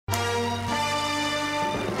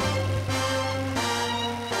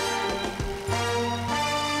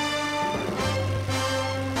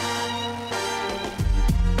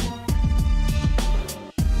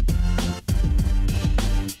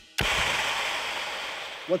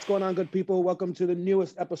What's going on, good people? Welcome to the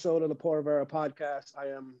newest episode of the Poor Vera podcast. I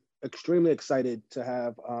am extremely excited to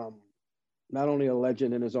have not only a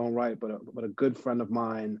legend in his own right, but a good friend of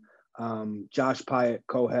mine, Josh Pyatt,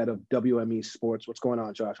 co-head of WME Sports. What's going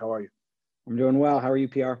on, Josh? How are you? I'm doing well. How are you,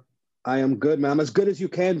 PR? I am good, man. I'm as good as you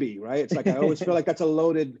can be, right? It's like I always feel like that's not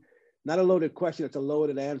a loaded question, it's a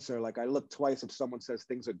loaded answer. Like I look twice if someone says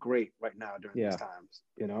things are great right now during these times,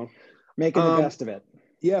 you know? Making the best of it.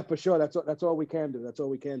 Yeah, for sure. That's all we can do. That's all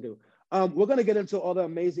we can do. We're gonna get into all the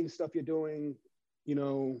amazing stuff you're doing,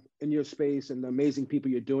 in your space and the amazing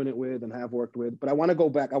people you're doing it with and have worked with. But I want to go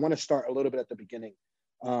back. I want to start a little bit at the beginning,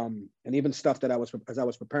 and even stuff that as I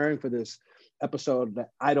was preparing for this episode that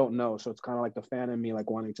I don't know. So it's kind of like the fan in me,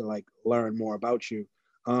 like wanting to like learn more about you.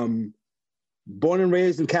 Born and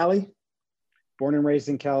raised in Cali. Born and raised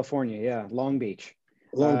in California. Yeah, Long Beach.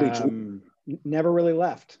 Long Beach. Never really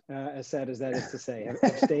left, as sad as that is to say.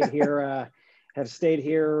 Have stayed here. Have stayed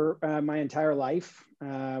here my entire life.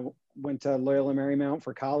 Went to Loyola Marymount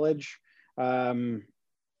for college.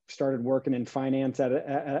 Started working in finance out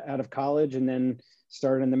of college, and then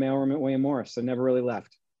started in the mailroom at William Morris. So never really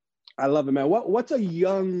left. I love it, man. What's a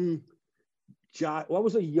young Josh? What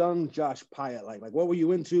was a young Josh Pyatt like? Like, what were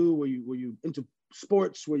you into? Were you into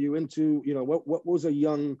sports? Were you into what was a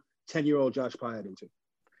young 10-year-old Josh Pyatt into?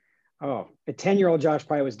 Oh, a 10-year-old Josh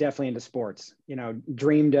Pyatt was definitely into sports.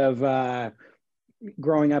 Dreamed of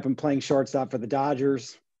growing up and playing shortstop for the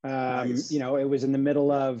Dodgers. Nice. It was in the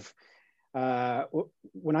middle of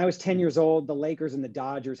when I was 10 years old, the Lakers and the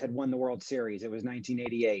Dodgers had won the World Series. It was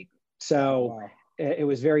 1988. So wow. It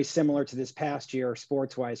was very similar to this past year,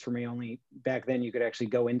 sports-wise for me. Only back then you could actually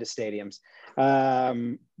go into stadiums.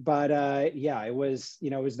 It was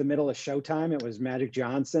the middle of Showtime. It was Magic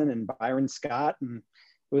Johnson and Byron Scott, and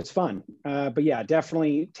it was fun.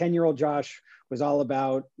 Definitely 10-year-old Josh was all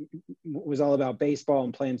about baseball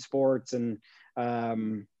and playing sports, and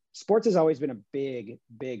sports has always been a big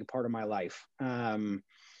part of my life. And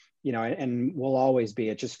will always be.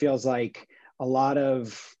 It just feels like a lot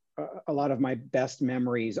of my best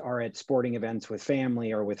memories are at sporting events with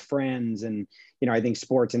family or with friends. And, I think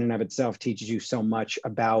sports in and of itself teaches you so much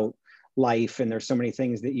about life. And there's so many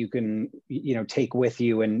things that you can, take with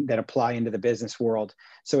you and that apply into the business world.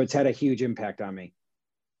 So it's had a huge impact on me.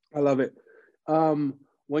 I love it. By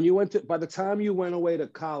the time you went away to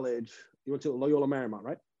college, you went to Loyola Marymount,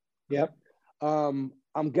 right? Yep. I'm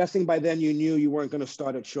guessing by then you knew you weren't going to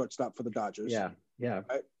start at shortstop for the Dodgers. Yeah. Right?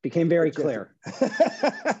 Became very clear.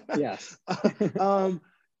 Yes.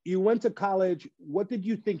 You went to college. What did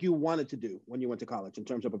you think you wanted to do when you went to college in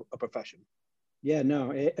terms of a profession? Yeah,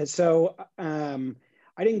 no. I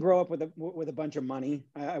didn't grow up with a bunch of money.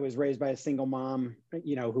 I was raised by a single mom,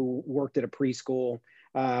 who worked at a preschool.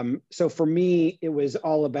 So for me, it was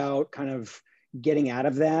all about kind of getting out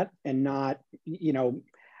of that and not,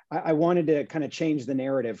 I wanted to kind of change the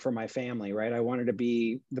narrative for my family, right? I wanted to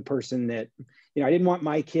be the person that, I didn't want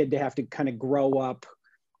my kid to have to kind of grow up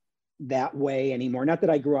that way anymore. Not that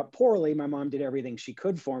I grew up poorly. My mom did everything she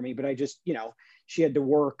could for me, but I just, she had to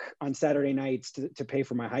work on Saturday nights to pay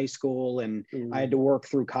for my high school. And I had to work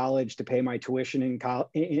through college to pay my tuition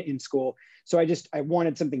in school. So I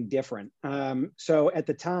wanted something different. So at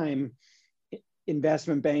the time,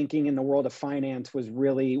 investment banking in the world of finance was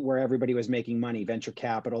really where everybody was making money, venture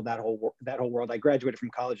capital, that whole world. I graduated from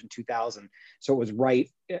college in 2000. So it was right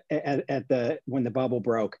when the bubble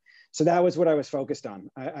broke. So that was what I was focused on.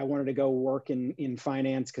 I wanted to go work in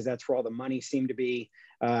finance because that's where all the money seemed to be.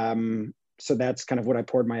 So that's kind of what I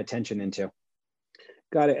poured my attention into.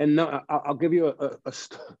 Got it. And no, I'll give you it's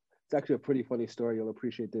actually a pretty funny story. You'll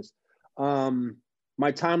appreciate this.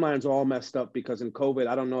 My timeline's all messed up because in COVID,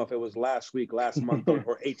 I don't know if it was last week, last month,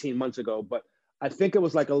 or 18 months ago, but I think it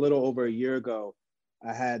was like a little over a year ago.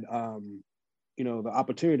 I had, the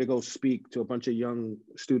opportunity to go speak to a bunch of young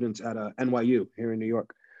students at NYU here in New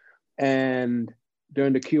York. And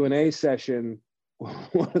during the Q&A session,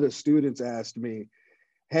 one of the students asked me,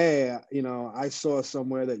 hey, I saw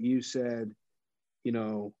somewhere that you said,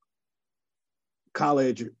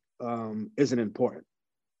 college isn't important.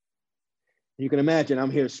 You can imagine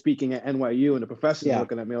I'm here speaking at NYU and the professor's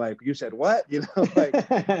looking at me like, you said what? And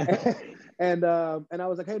I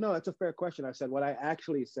was like, hey, no, that's a fair question. I said, what I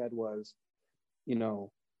actually said was, you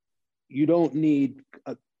don't need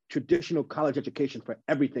a traditional college education for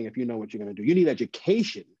everything if you know what you're going to do. You need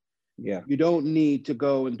education. Yeah. You don't need to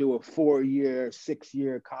go and do a 4-year,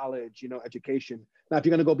 6-year college, education. Now, if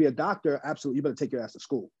you're going to go be a doctor, absolutely, you better take your ass to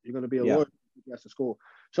school. You're going to be a lawyer, take your ass to school.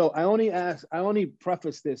 So I only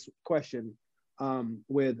preface this question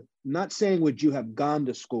with not saying would you have gone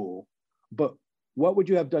to school, but what would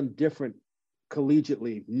you have done different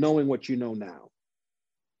collegiately, knowing what you know now?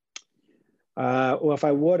 Well, if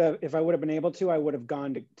I would have been able to, I would have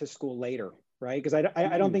gone to school later, right? Because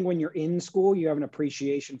I don't think when you're in school, you have an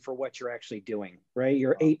appreciation for what you're actually doing, right?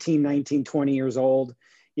 You're 18, 19, 20 years old.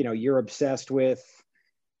 You know, you're obsessed with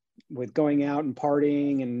going out and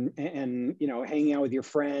partying and you know, hanging out with your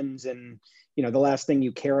friends. And, you know, the last thing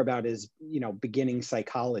you care about is, you know, beginning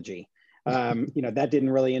psychology. You know, that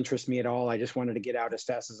didn't really interest me at all. I just wanted to get out as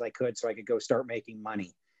fast as I could so I could go start making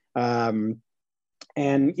money.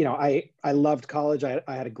 And, you know, I loved college. I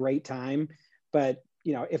had a great time, but,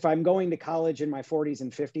 you know, if I'm going to college in my 40s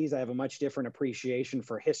and 50s, I have a much different appreciation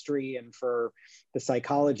for history and for the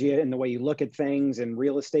psychology and the way you look at things and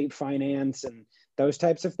real estate finance and those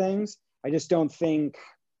types of things. I just don't think,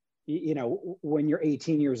 you know, when you're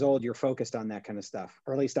 18 years old, you're focused on that kind of stuff,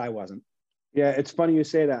 or at least I wasn't. Yeah, it's funny you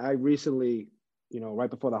say that. I recently, you know, right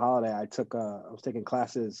before the holiday, I was taking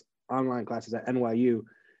classes, online classes at NYU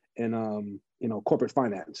in, you know, corporate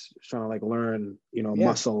finance, just trying to like learn, you know,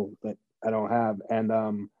 muscle that I don't have.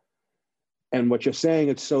 And what you're saying,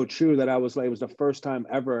 it's so true that I was like, it was the first time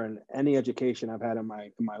ever in any education I've had in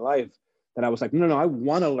my life that I was like, no, I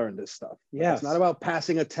want to learn this stuff. Yeah, it's not about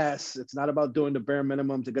passing a test. It's not about doing the bare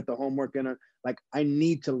minimum to get the homework in. Like, I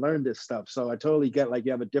need to learn this stuff. So I totally get, like,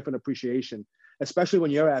 you have a different appreciation, especially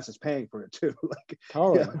when your ass is paying for it too. Like,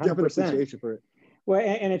 totally, yeah, different appreciation for it. Well,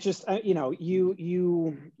 and it's just, you know,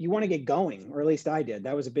 you want to get going, or at least I did.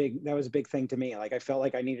 That was a big thing to me. Like, I felt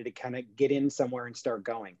like I needed to kind of get in somewhere and start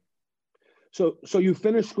going. So you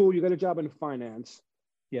finish school, you got a job in finance.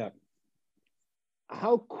 Yeah.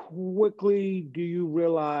 How quickly do you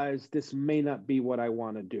realize this may not be what I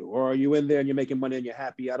want to do? Or are you in there and you're making money and you're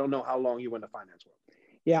happy? I don't know how long you were in the finance world.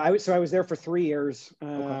 Yeah, I was there for 3 years.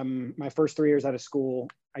 My first 3 years out of school,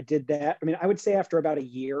 I did that. I mean, I would say after about a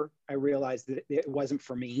year, I realized that it wasn't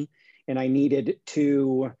for me, and I needed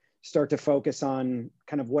to start to focus on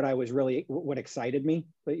kind of what excited me,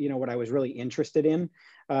 you know, what I was really interested in,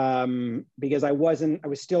 because I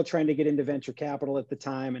was still trying to get into venture capital at the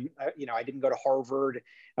time, and you know, I didn't go to Harvard,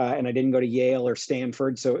 and I didn't go to Yale or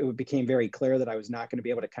Stanford, so it became very clear that I was not going to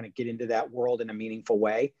be able to kind of get into that world in a meaningful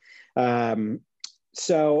way.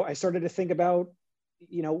 So I started to think about,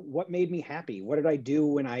 you know, what made me happy. What did I do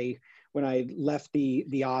when I left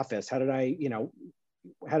the office? How did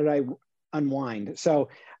I unwind? So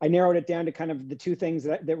I narrowed it down to kind of the two things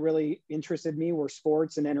that really interested me were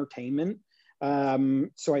sports and entertainment.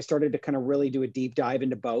 So I started to kind of really do a deep dive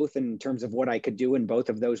into both in terms of what I could do in both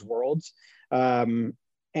of those worlds. And,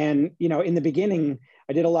 you know, in the beginning,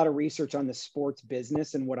 I did a lot of research on the sports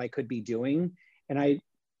business and what I could be doing. And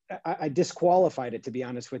I disqualified it, to be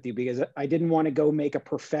honest with you, because I didn't want to go make a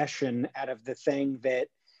profession out of the thing that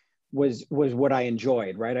was what I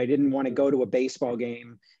enjoyed, right? I didn't want to go to a baseball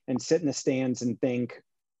game and sit in the stands and think,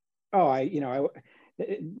 oh, I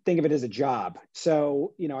think of it as a job.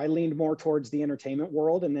 So, you know, I leaned more towards the entertainment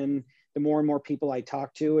world. And then the more and more people I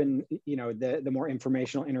talked to and, you know, the more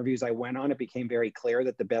informational interviews I went on, it became very clear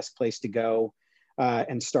that the best place to go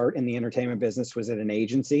and start in the entertainment business was at an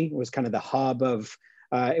agency. It was kind of the hub of,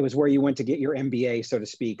 it was where you went to get your MBA, so to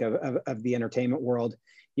speak, of the entertainment world.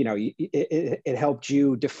 You know, it helped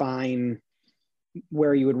you define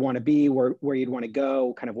where you would want to be, where you'd want to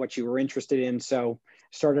go, kind of what you were interested in. So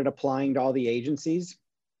started applying to all the agencies.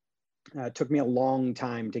 It took me a long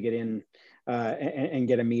time to get in and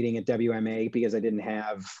get a meeting at WME because I didn't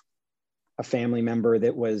have a family member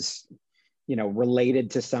that was, you know,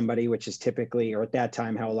 related to somebody, which is typically, or at that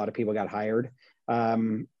time, how a lot of people got hired.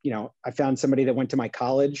 You know, I found somebody that went to my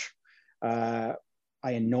college. I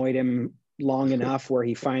annoyed him long enough where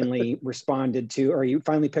he finally he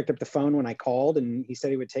finally picked up the phone when I called, and he said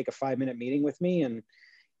he would take a 5-minute meeting with me. And,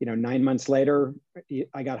 you know, 9 months later,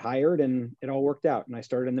 I got hired and it all worked out. And I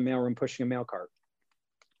started in the mailroom pushing a mail cart.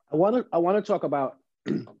 I want to talk about,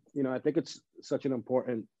 you know, I think it's such an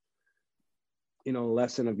important, you know,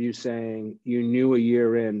 lesson of you saying you knew a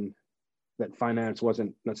year in that finance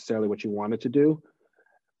wasn't necessarily what you wanted to do.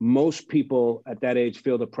 Most people at that age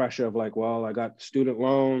feel the pressure of like, well, I got student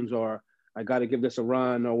loans or I got to give this a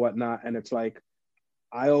run or whatnot. And it's like,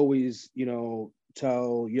 I always, you know,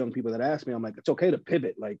 tell young people that ask me, I'm like, it's okay to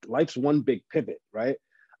pivot. Like, life's one big pivot, right?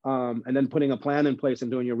 And then putting a plan in place and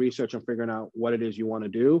doing your research and figuring out what it is you want to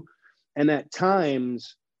do. And at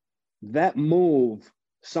times, that move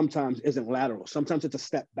sometimes isn't lateral. Sometimes it's a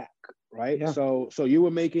step back, right? Yeah. So you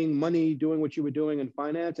were making money doing what you were doing in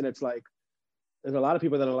finance, and it's like, there's a lot of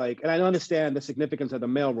people that are like, and I understand the significance of the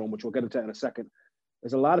mailroom, which we'll get into in a second.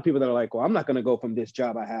 There's a lot of people that are like, well, I'm not going to go from this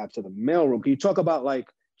job I have to the mailroom. Can you talk about like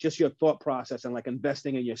just your thought process and like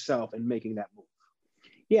investing in yourself and making that move?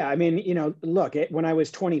 Yeah, I mean, look, when I was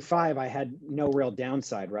 25, I had no real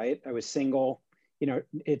downside, right? I was single.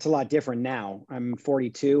 It's a lot different now. I'm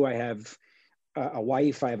 42. I have a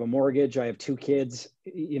wife. I have a mortgage. I have two kids, a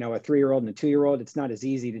 3-year-old and a 2-year-old. It's not as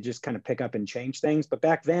easy to just kind of pick up and change things. But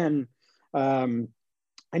back then, I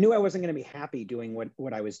knew I wasn't going to be happy doing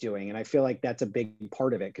what I was doing. And I feel like that's a big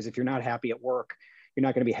part of it, because if you're not happy at work, you're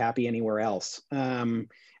not going to be happy anywhere else.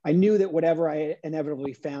 I knew that whatever I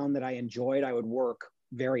inevitably found that I enjoyed, I would work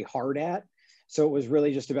very hard at. So it was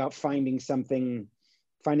really just about finding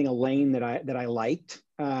a lane that I liked.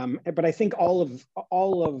 But I think all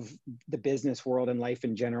of the business world and life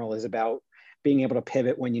in general is about being able to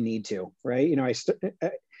pivot when you need to, right?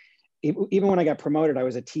 Even when I got promoted, I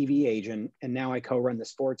was a TV agent, and now I co-run the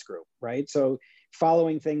sports group, right? So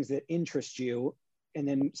following things that interest you, and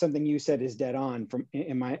then something you said is dead on,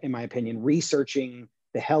 in my opinion, researching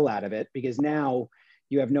the hell out of it, because now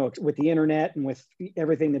you have with the internet and with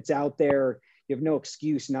everything that's out there, you have no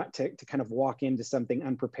excuse not to kind of walk into something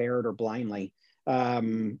unprepared or blindly.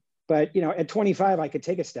 But at 25, I could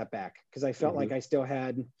take a step back because I felt like I still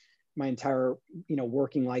had my entire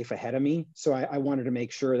working life ahead of me. So I wanted to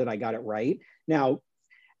make sure that I got it right. Now,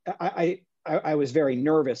 I was very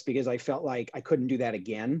nervous because I felt like I couldn't do that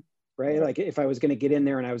again. Right. Like if I was going to get in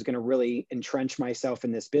there and I was going to really entrench myself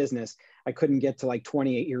in this business, I couldn't get to like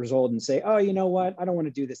 28 years old and say, oh, you know what? I don't want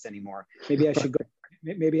to do this anymore. Maybe I should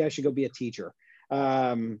go be a teacher.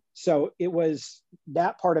 So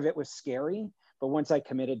that part of it was scary, but once I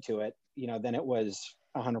committed to it, then it was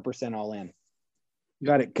 100% all in.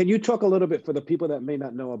 Got it. Can you talk a little bit for the people that may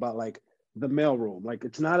not know about like the mailroom? Like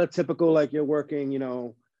it's not a typical, like you're working,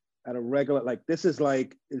 at a regular, like this is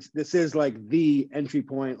like the entry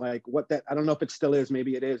point, like what that, I don't know if it still is,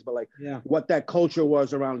 maybe it is, but like what that culture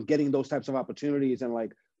was around getting those types of opportunities and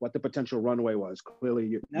like what the potential runway was. Clearly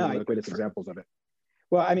you're one of the greatest examples of it.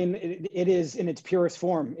 Well, I mean, it is in its purest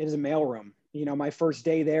form. It is a mailroom. My first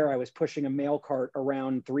day there, I was pushing a mail cart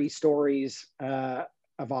around 3 stories of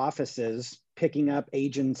offices, picking up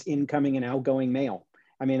agents' incoming and outgoing mail.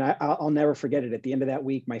 I mean, I'll never forget it. At the end of that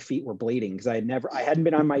week, my feet were bleeding because I hadn't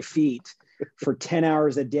been on my feet for 10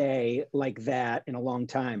 hours a day like that in a long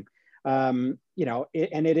time. And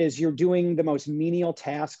you're doing the most menial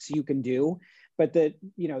tasks you can do, but the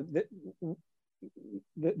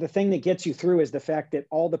thing that gets you through is the fact that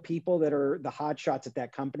all the people that are the hot shots at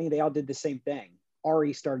that company, they all did the same thing.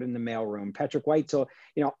 Ari started in the mailroom, Patrick White. So,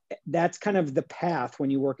 that's kind of the path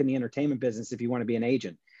when you work in the entertainment business. If you want to be an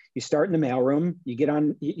agent, you start in the mailroom, you get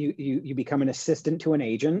on, you become an assistant to an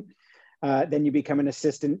agent. Then you become an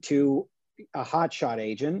assistant to a hotshot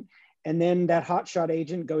agent. And then that hotshot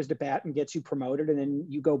agent goes to bat and gets you promoted. And then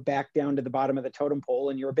you go back down to the bottom of the totem pole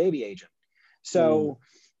and you're a baby agent. So,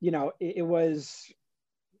 it was,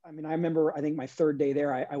 I mean, I remember, I think my 3rd day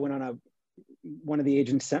there, I went on one of the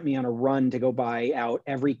agents sent me on a run to go buy out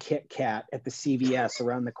every Kit Kat at the CVS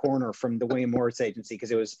around the corner from the William Morris agency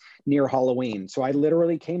because it was near Halloween. So I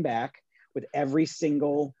literally came back with every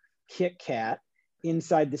single Kit Kat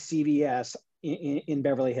inside the CVS in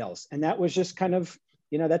Beverly Hills. And that was just kind of,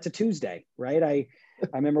 that's a Tuesday, right? I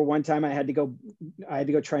remember one time I had to go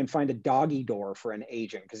try and find a doggy door for an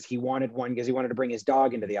agent because he wanted one because he wanted to bring his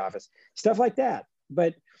dog into the office, stuff like that.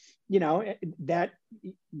 But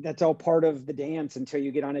that's all part of the dance until you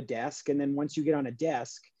get on a desk. And then once you get on a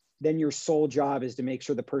desk, then your sole job is to make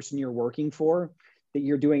sure the person you're working for, that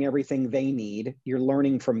you're doing everything they need, you're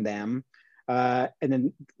learning from them. And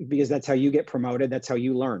then because that's how you get promoted, that's how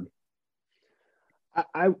you learn.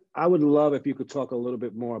 I would love if you could talk a little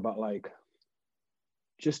bit more about like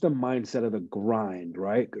just the mindset of the grind,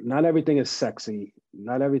 right? Not everything is sexy.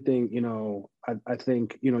 Not everything, I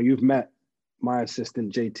think, you've met my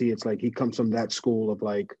assistant JT. It's like he comes from that school of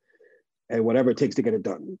like, hey, whatever it takes to get it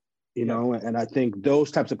done, and I think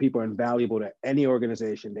those types of people are invaluable to any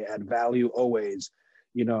organization. They add value always.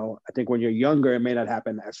 I think when you're younger, it may not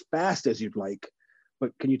happen as fast as you'd like,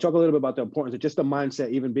 but can you talk a little bit about the importance of just the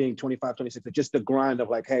mindset, even being 25, 26, but just the grind of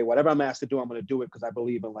like, hey, whatever I'm asked to do, I'm going to do it because I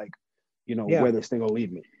believe in like, where this thing will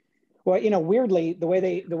lead me. Well, weirdly, the way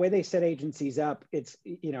they set agencies up, it's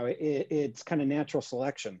it's kind of natural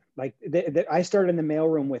selection. Like I started in the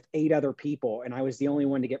mailroom with 8 other people, and I was the only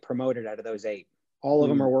one to get promoted out of those 8. All of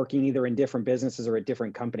them are working either in different businesses or at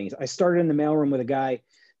different companies. I started in the mailroom with a guy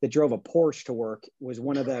that drove a Porsche to work. Was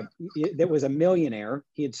that was a millionaire.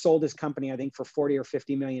 He had sold his company, I think, for $40 or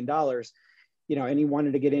 $50 million. And he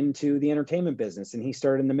wanted to get into the entertainment business, and he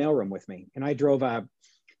started in the mailroom with me. And I drove a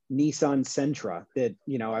Nissan Sentra that,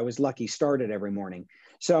 I was lucky started every morning.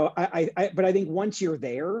 So but I think once you're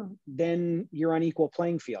there, then you're on equal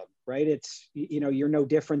playing field, right? It's, you're no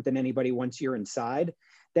different than anybody once you're inside.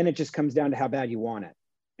 then it just comes down to how bad you want it,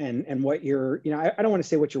 and what you're, I don't want to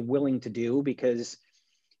say what you're willing to do, because,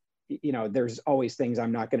 there's always things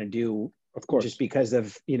I'm not going to do, of course, just because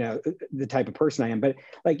of, the type of person I am. But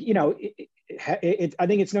like, I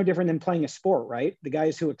think it's no different than playing a sport, right? The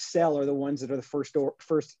guys who excel are the ones that are the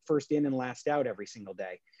first in and last out every single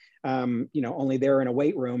day. Only they're in a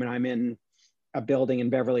weight room and I'm in a building in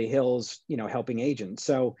Beverly Hills, helping agents.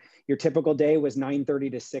 So your typical day was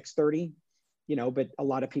 9:30 to 6:30, but a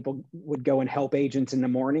lot of people would go and help agents in the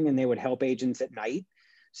morning and they would help agents at night.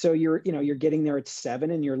 So you're getting there at 7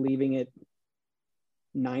 and you're leaving at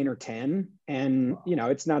 9 or 10. And,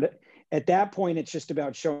 it's not, at that point, it's just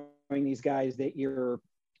about showing these guys that you're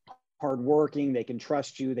hardworking, they can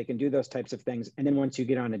trust you, they can do those types of things. And then once you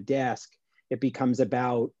get on a desk, it becomes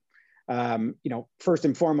about, first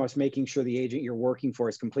and foremost, making sure the agent you're working for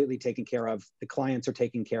is completely taken care of, the clients are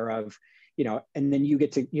taken care of, and then you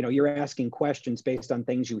get to, you're asking questions based on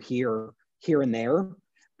things you hear here and there.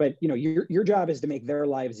 But, your job is to make their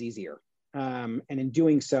lives easier. And in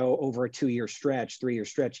doing so over a 2-year stretch, 3-year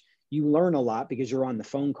stretch, you learn a lot because you're on the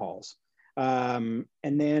phone calls. And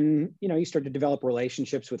then, you start to develop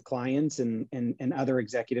relationships with clients and other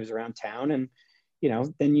executives around town. And,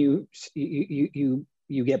 then you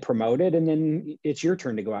get promoted, and then it's your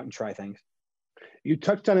turn to go out and try things. You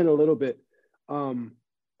touched on it a little bit.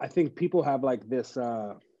 I think people have like this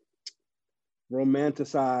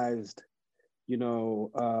romanticized,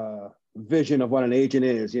 vision of what an agent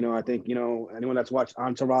is. I think, anyone that's watched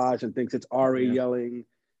Entourage and thinks it's Ari yelling,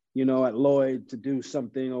 at Lloyd to do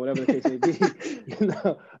something or whatever the case may be,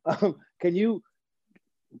 can you,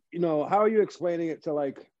 how are you explaining it to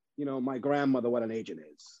like, my grandmother, what an agent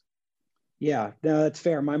is? Yeah, no, that's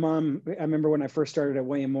fair. My mom, I remember when I first started at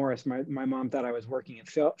William Morris, my mom thought I was working at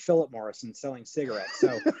Philip Morris and selling cigarettes.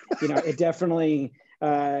 So, it definitely,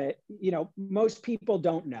 most people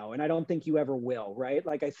don't know, and I don't think you ever will, right?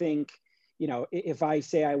 Like, I think, if I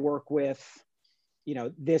say I work with,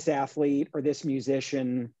 this athlete or this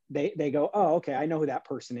musician, they go, oh, okay, I know who that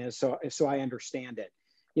person is. So I understand it,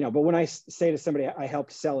 but when I say to somebody, I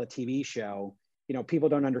helped sell a TV show, people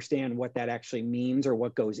don't understand what that actually means or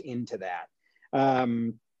what goes into that.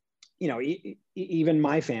 Even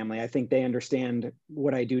my family, I think they understand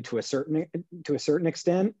what I do to a certain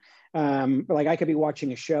extent. But like, I could be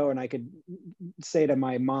watching a show and I could say to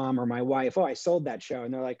my mom or my wife, oh, I sold that show.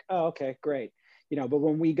 And they're like, oh, okay, great. But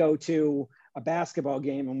when we go to a basketball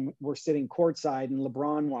game and we're sitting courtside and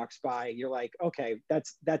LeBron walks by, you're like, okay,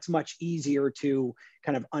 that's much easier to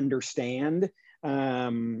kind of understand.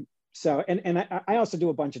 So, and I also do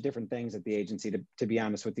a bunch of different things at the agency, to be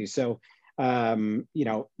honest with you. So, some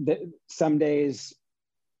days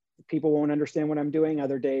people won't understand what I'm doing.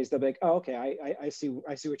 Other days they'll be like, oh, okay, I see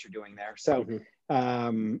what you're doing there. So,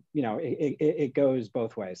 it goes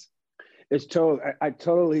both ways. It's I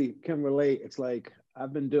totally can relate. It's like,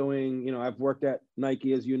 I've been doing, I've worked at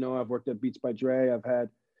Nike, as I've worked at Beats by Dre. I've had,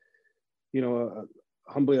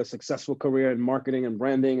 humbly a successful career in marketing and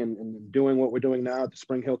branding and doing what we're doing now at the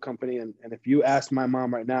Spring Hill Company. And if you ask my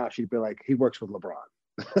mom right now, she'd be like, he works with LeBron.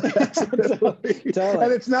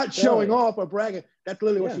 And it's not showing off or bragging. That's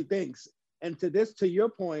literally what she thinks. And to your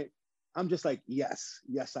point, I'm just like, yes,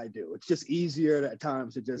 I do. It's just easier at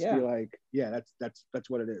times to just be like, yeah, that's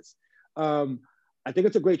what it is. I think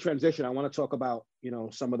it's a great transition. I want to talk about,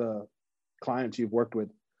 some of the clients you've worked with.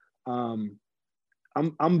 I'm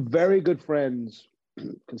very good friends,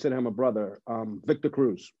 consider him a brother, Victor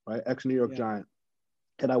Cruz, right? Ex-New York Giant.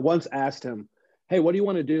 And I once asked him, hey, what do you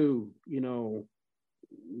want to do?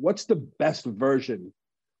 What's the best version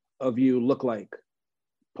of you look like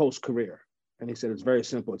post-career? And he said, it's very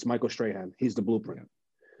simple. It's Michael Strahan. He's the blueprint.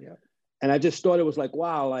 Yeah. And I just thought it was like,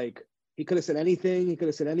 wow, like he could have said anything. He could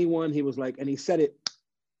have said anyone. He was like, and he said it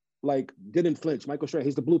like, didn't flinch. Michael Strahan,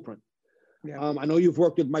 he's the blueprint. Yeah. I know you've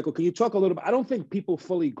worked with Michael. Can you talk a little bit? I don't think people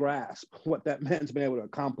fully grasp what that man's been able to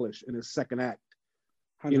accomplish in his second act,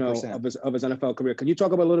 100%. of his NFL career. Can you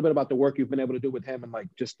talk about a little bit about the work you've been able to do with him and like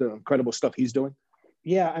just the incredible stuff he's doing?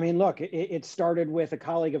 Yeah, I mean, look, it started with a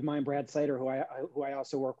colleague of mine, Brad Slater, who I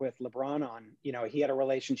also work with LeBron on. He had a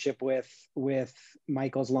relationship with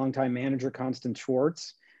Michael's longtime manager, Constance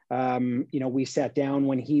Schwartz. We sat down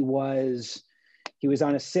when he was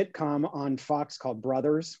on a sitcom on Fox called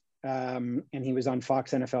Brothers, and he was on Fox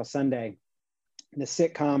NFL Sunday. The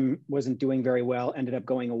sitcom wasn't doing very well, ended up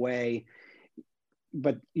going away.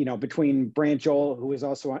 But between Brant Joel, who's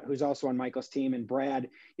also on Michael's team, and Brad,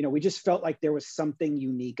 we just felt like there was something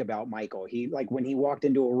unique about Michael. He, like, when he walked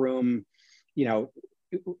into a room, no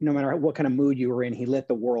matter what kind of mood you were in, he lit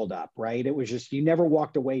the world up, right? It was just, you never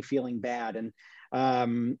walked away feeling bad. And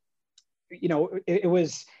you know, it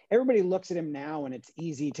was, everybody looks at him now and it's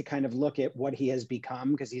easy to kind of look at what he has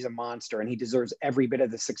become, because he's a monster and he deserves every bit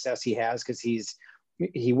of the success he has, because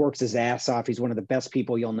he works his ass off. He's one of the best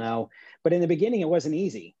people you'll know. But in the beginning, it wasn't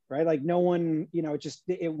easy, right? Like no one, you know,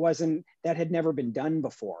 it wasn't, that had never been done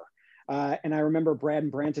before. And I remember Brad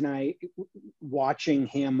and Brent and I watching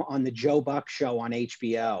him on the Joe Buck show on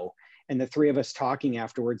HBO, and the three of us talking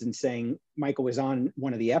afterwards and saying, Michael was on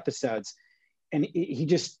one of the episodes, and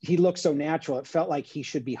he looked so natural. It felt like he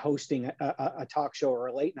should be hosting a talk show or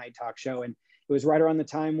a late night talk show. And it was right around the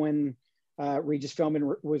time when Regis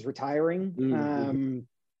Philbin was retiring. Mm-hmm.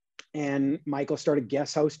 And Michael started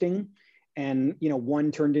guest hosting, and, you know,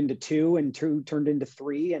 one turned into two and two turned into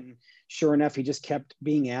three. And sure enough, he just kept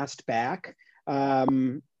being asked back.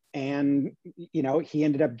 And, you know, he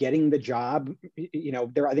ended up getting the job. You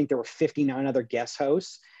know, I think there were 59 other guest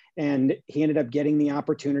hosts, and he ended up getting the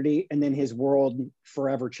opportunity, and then his world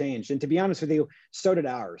forever changed. And to be honest with you, so did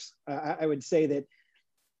ours. I would say that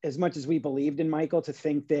as much as we believed in Michael, to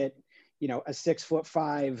think that, you know, a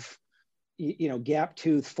 6'5", you know, gap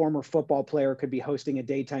tooth former football player could be hosting a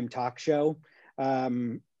daytime talk show.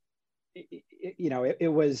 You know, it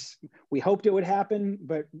was, we hoped it would happen,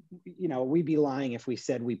 but, you know, we'd be lying if we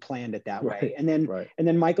said we planned it that way. And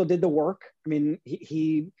then Michael did the work. I mean,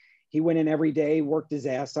 he went in every day, worked his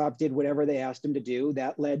ass off, did whatever they asked him to do.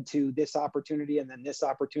 That led to this opportunity, and then this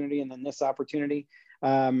opportunity, and then this opportunity.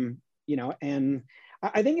 You know, and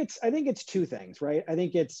I think it's two things, right? I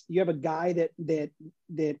think it's, you have a guy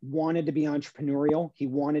that wanted to be entrepreneurial. He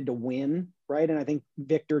wanted to win, right? And I think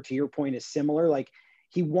Victor, to your point, is similar. Like,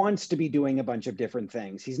 he wants to be doing a bunch of different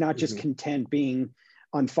things. He's not just content being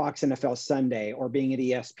on Fox NFL Sunday or being at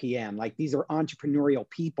ESPN. Like, these are entrepreneurial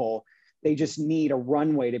people. They just need a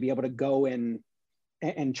runway to be able to go in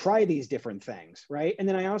and try these different things, right? And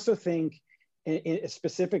then I also think,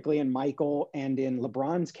 specifically in Michael and in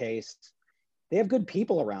LeBron's case, they have good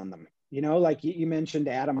people around them. You know, like you mentioned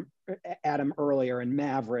Adam earlier, and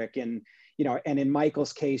Maverick, and, you know, and in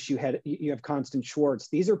Michael's case, you have Constant Schwartz.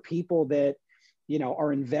 These are people that, you know,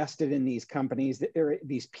 are invested in these companies. That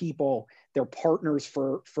these people, they're partners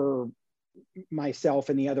for myself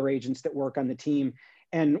and the other agents that work on the team.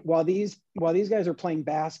 And while these guys are playing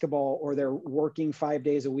basketball, or they're working 5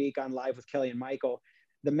 days a week on Live with Kelly and Michael,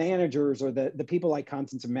 the managers, or the people like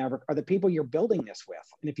Constance and Maverick, are the people you're building this with.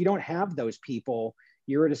 And if you don't have those people,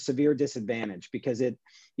 you're at a severe disadvantage, because you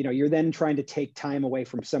know, you're then trying to take time away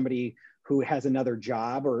from somebody who has another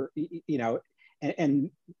job, or, you know, and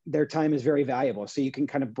their time is very valuable. So you can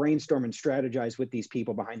kind of brainstorm and strategize with these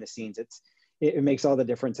people behind the scenes. It makes all the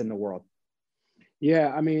difference in the world.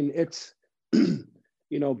 Yeah, I mean, it's,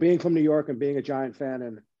 you know, being from New York and being a Giant fan,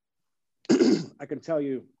 and I can tell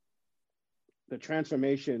you the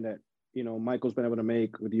transformation that, you know, Michael's been able to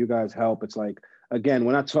make with you guys' help. It's like, again,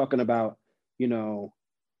 we're not talking about, you know,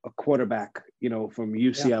 a quarterback, you know, from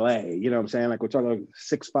UCLA, you know what I'm saying? Like, we're talking like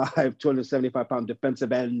 6'5", 275-pound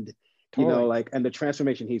defensive end, totally. You know, like, and the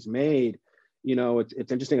transformation he's made, you know, it's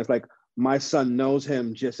interesting. It's like, my son knows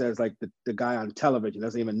him just as like the guy on television,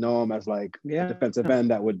 doesn't even know him as like a defensive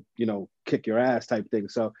end that would, you know, kick your ass type thing.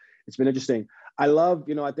 So it's been interesting. I love,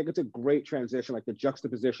 you know, I think it's a great transition, like the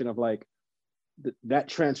juxtaposition of like that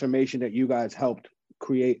transformation that you guys helped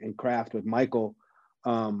create and craft with Michael,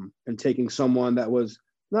 and taking someone that was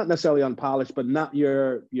not necessarily unpolished, but not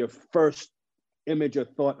your first image or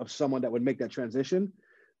thought of someone that would make that transition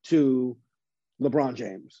to LeBron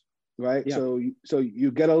James. Right. Yeah. So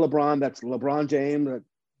you get a LeBron that's LeBron James, a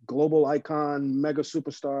global icon, mega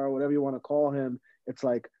superstar, whatever you want to call him. It's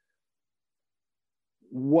like,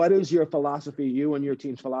 what is your philosophy, you and your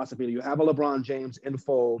team's philosophy? You have a LeBron James in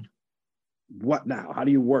fold. What now? How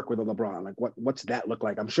do you work with a LeBron? Like, what's that look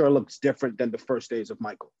like? I'm sure it looks different than the first days of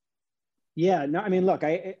Michael. Yeah, no, I mean, look,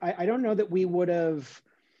 I don't know that we would have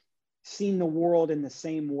seen the world in the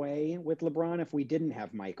same way with LeBron if we didn't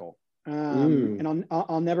have Michael. And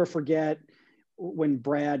I'll never forget when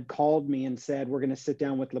Brad called me and said, we're going to sit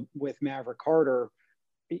down with Maverick Carter.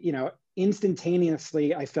 You know,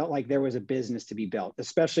 instantaneously, I felt like there was a business to be built,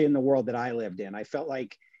 especially in the world that I lived in. I felt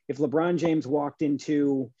like if LeBron James walked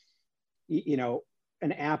into, you know,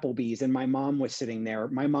 an Applebee's and my mom was sitting there,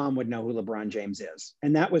 my mom would know who LeBron James is.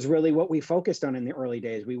 And that was really what we focused on in the early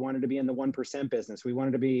days. We wanted to be in the 1% business. We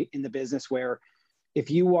wanted to be in the business where if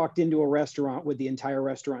you walked into a restaurant, would the entire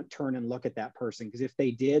restaurant turn and look at that person? Because if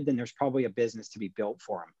they did, then there's probably a business to be built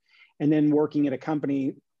for them. And then working at a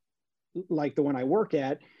company like the one I work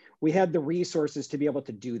at, we had the resources to be able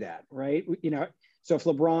to do that, right? You know, so if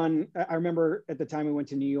LeBron, I remember at the time we went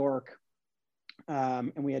to New York,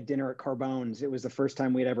 and we had dinner at Carbone's. It was the first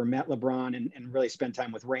time we'd ever met LeBron and really spent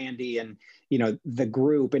time with Randy and, you know, the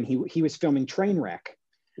group. And he was filming Trainwreck.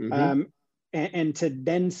 Mm-hmm. And to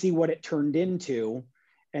then see what it turned into,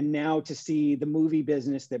 and now to see the movie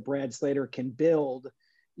business that Brad Slater can build,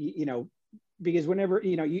 you know, because whenever,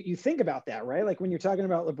 you know, you think about that, right? Like when you're talking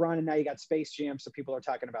about LeBron and now you got Space Jam, so people are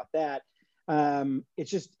talking about that.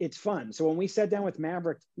 It's fun. So when we sat down with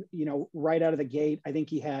Maverick, you know, right out of the gate, I think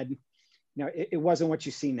he had, you know, it wasn't what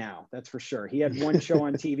you see now, that's for sure. He had one show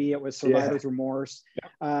on TV, it was Survivor's Remorse.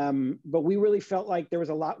 But we really felt like there was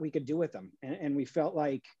a lot we could do with him. And we felt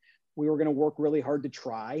like we were going to work really hard to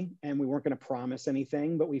try, and we weren't going to promise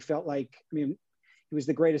anything, but we felt like, I mean, he was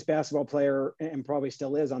the greatest basketball player and probably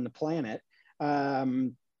still is on the planet.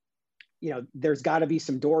 You know, there's got to be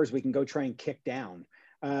some doors we can go try and kick down.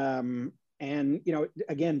 And, you know,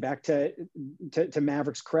 again, back to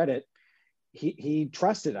Maverick's credit, he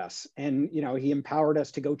trusted us, and, you know, he empowered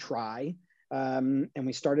us to go try. And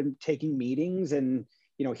we started taking meetings, and,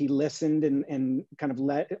 you know, he listened and kind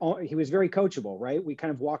of he was very coachable, right? We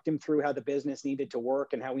kind of walked him through how the business needed to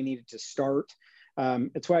work and how we needed to start.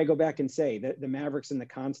 It's why I go back and say that the Mavericks and the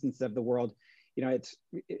Constants of the world, you know,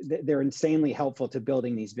 they're insanely helpful to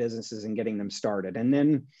building these businesses and getting them started. And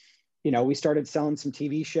then, you know, we started selling some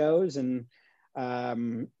TV shows, and,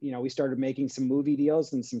 you know, we started making some movie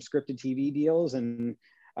deals and some scripted TV deals. And,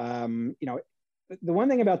 you know, the one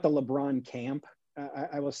thing about the LeBron camp,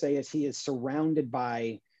 I will say, is he is surrounded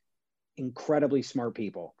by incredibly smart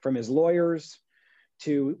people, from his lawyers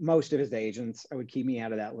to most of his agents. I would keep me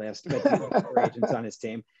out of that list, but agents on his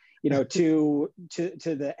team, you know, to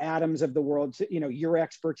the Adams of the world, to, you know, your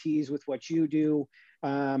expertise with what you do.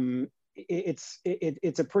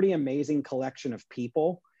 It's a pretty amazing collection of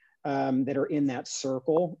people that are in that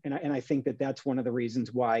circle. And I think that that's one of the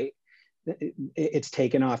reasons why it's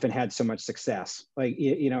taken off and had so much success. Like,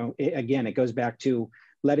 you know, again, it goes back to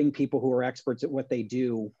letting people who are experts at what they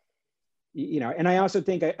do, you know. And I also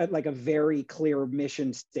think like a very clear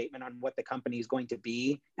mission statement on what the company is going to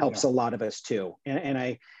be helps a lot of us too. And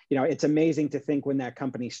I, you know, it's amazing to think when that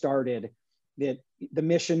company started that the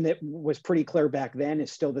mission that was pretty clear back then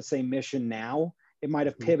is still the same mission now. It might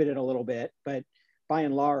have pivoted a little bit, but by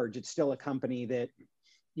and large, it's still a company that,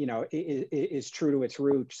 you know, is true to its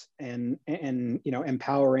roots, and you know,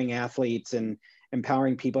 empowering athletes and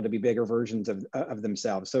empowering people to be bigger versions of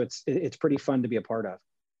themselves. So it's pretty fun to be a part of.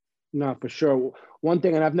 No, for sure. One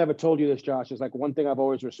thing, and I've never told you this, Josh, is like one thing I've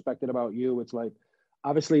always respected about you. It's like,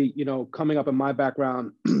 obviously, you know, coming up in my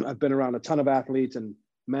background, I've been around a ton of athletes and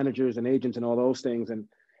managers and agents and all those things. And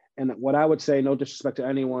what I would say, no disrespect to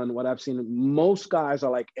anyone, what I've seen, most guys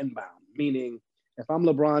are like inbound, meaning if I'm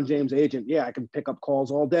LeBron James' agent, yeah, I can pick up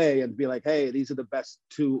calls all day and be like, hey, these are the best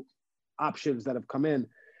two options that have come in.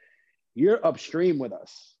 You're upstream with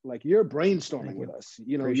us. Like, you're brainstorming with us.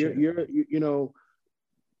 You know, you know,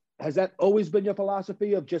 has that always been your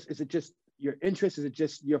philosophy of just, is it just your interest? Is it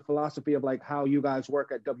just your philosophy of like how you guys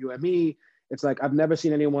work at WME? It's like, I've never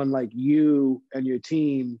seen anyone like you and your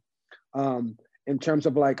team in terms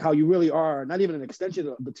of like how you really are, not even an extension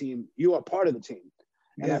of the team, you are part of the team.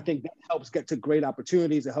 And I think that helps get to great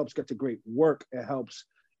opportunities. It helps get to great work. It helps,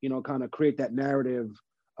 you know, kind of create that narrative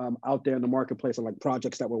out there in the marketplace of like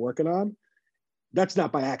projects that we're working on. That's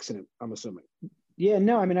not by accident, I'm assuming. Yeah,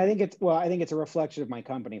 no, I mean, I think it's a reflection of my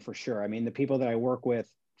company for sure. I mean, the people that I work with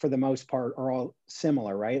for the most part are all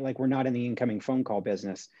similar, right? Like, we're not in the incoming phone call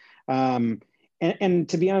business. And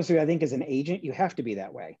to be honest with you, I think as an agent, you have to be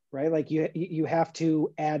that way, right? Like you have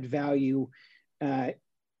to add value in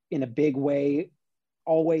a big way,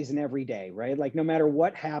 always and every day, right? Like, no matter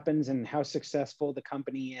what happens and how successful the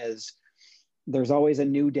company is, there's always a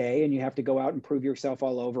new day, and you have to go out and prove yourself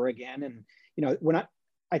all over again. And, you know, when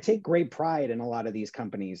I take great pride in a lot of these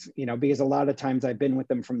companies, you know, because a lot of times I've been with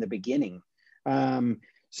them from the beginning.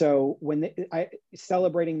 So when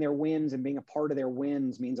celebrating their wins and being a part of their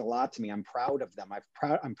wins means a lot to me. I'm proud of them.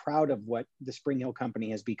 I'm proud of what the Spring Hill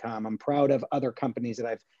Company has become. I'm proud of other companies that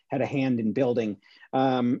I've had a hand in building.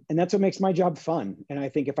 And that's what makes my job fun. And I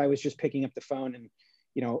think if I was just picking up the phone and,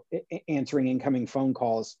 you know, answering incoming phone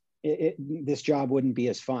calls, this job wouldn't be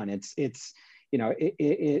as fun. It's you know,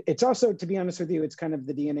 it's also, to be honest with you, it's kind of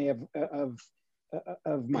the DNA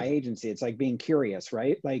of my agency. It's like being curious,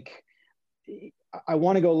 right? Like, I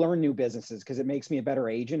want to go learn new businesses because it makes me a better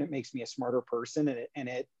agent. It makes me a smarter person. And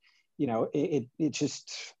it you know, it's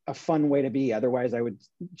just a fun way to be. Otherwise, I would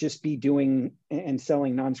just be doing and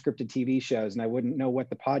selling non-scripted TV shows, and I wouldn't know what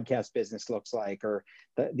the podcast business looks like, or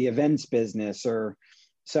the events business. Or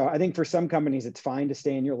so I think for some companies, it's fine to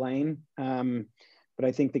stay in your lane. But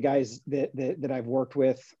I think the guys that I've worked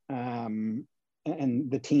with, and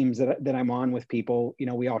the teams that I'm on with people, you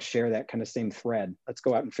know, we all share that kind of same thread. Let's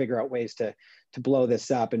go out and figure out ways to blow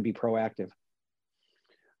this up and be proactive.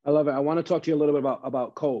 I love it. I want to talk to you a little bit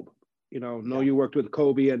about Kobe. Know you worked with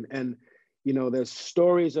Kobe, and there's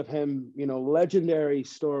stories of him, legendary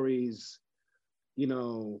stories,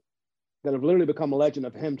 that have literally become a legend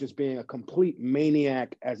of him just being a complete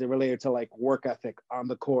maniac as it related to like work ethic on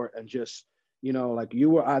the court, and just, like you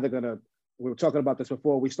were either we were talking about this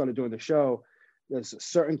before we started doing the show. There's a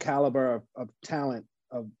certain caliber of talent,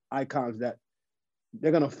 of icons, that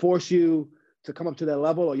they're going to force you to come up to their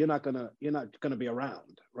level, or you're not gonna be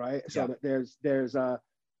around, right? Yeah. So there's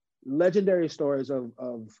legendary stories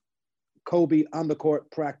of Kobe on the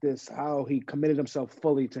court practice, how he committed himself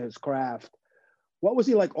fully to his craft. What was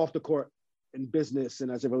he like off the court in business,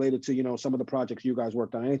 and as it related to some of the projects you guys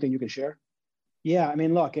worked on? Anything you can share? Yeah, I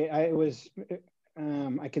mean, look, I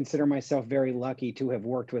consider myself very lucky to have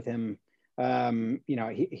worked with him. I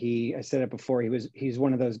said it before, he's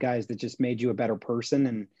one of those guys that just made you a better person,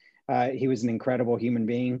 and he was an incredible human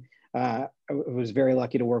being. I was very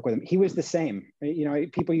lucky to work with him. He was the same.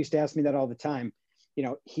 People used to ask me that all the time.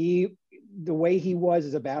 The way he was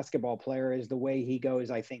as a basketball player is the way he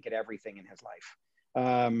goes, I think, at everything in his life.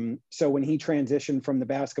 So when he transitioned from the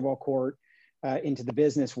basketball court into the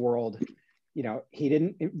business world,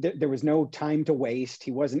 there was no time to waste.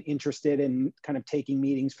 He wasn't interested in kind of taking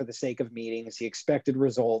meetings for the sake of meetings. He expected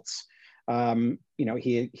results.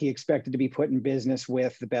 He expected to be put in business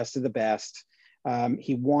with the best of the best.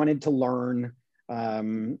 He wanted to learn.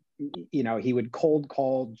 He would cold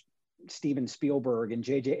call Steven Spielberg and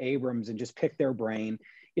J.J. Abrams and just pick their brain.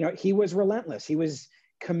 He was relentless. He was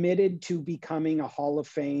committed to becoming a Hall of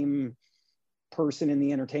Fame person in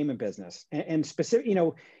the entertainment business. And specific, he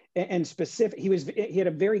had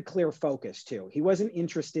a very clear focus too. He wasn't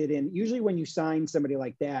interested in, usually when you sign somebody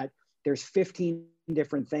like that, there's 15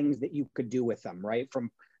 different things that you could do with them, right? From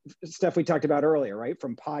stuff we talked about earlier, right?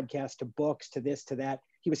 From podcasts to books to this to that.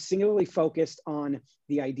 He was singularly focused on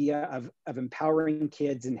the idea of empowering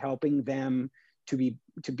kids and helping them to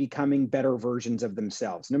becoming better versions of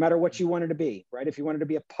themselves, no matter what you wanted to be, right? If you wanted to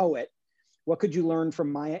be a poet, what could you learn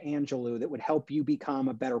from Maya Angelou that would help you become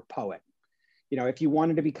a better poet? If you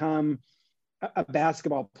wanted to become a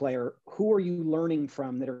basketball player, who are you learning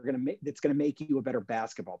from that's going to make you a better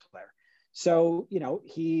basketball player? So,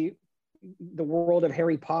 the world of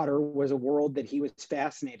Harry Potter was a world that he was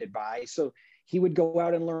fascinated by. So he would go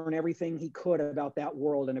out and learn everything he could about that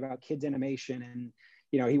world and about kids animation. And,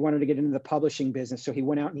 he wanted to get into the publishing business. So he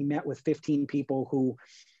went out and he met with 15 people who,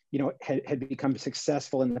 had become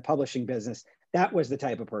successful in the publishing business. That was the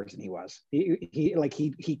type of person he was.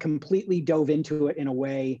 He completely dove into it in a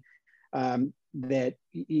way that,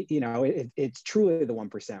 it's truly the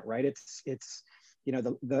 1%, right? It's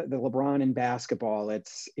the LeBron in basketball.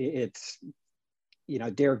 It's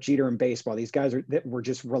Derek Jeter in baseball. These guys that were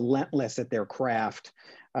just relentless at their craft,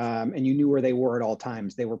 and you knew where they were at all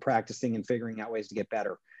times. They were practicing and figuring out ways to get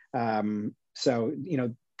better. So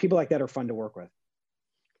people like that are fun to work with.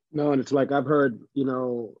 No, and it's like I've heard,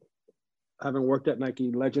 having worked at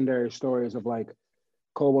Nike, legendary stories of like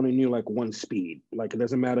Kobe only knew like one speed. Like it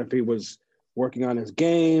doesn't matter if he was working on his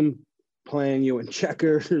game, playing you in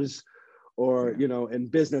checkers, or in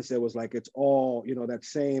business. It was like it's all that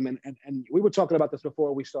same. And we were talking about this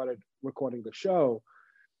before we started recording the show.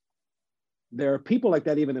 There are people like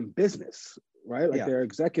that even in business, right? Like they're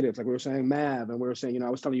executives. Like we were saying, Mav, and we were saying, I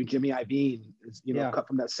was telling you, Jimmy Iovine is cut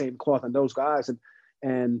from that same cloth, and those guys,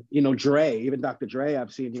 and Dre, even Dr. Dre,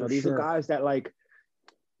 I've seen. These are guys that like.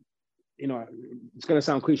 It's going to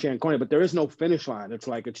sound cliche and corny, but there is no finish line. It's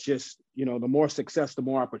like, it's just, the more success, the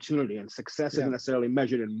more opportunity, and success isn't necessarily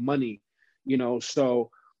measured in money, so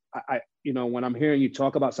I when I'm hearing you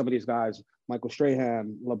talk about some of these guys, Michael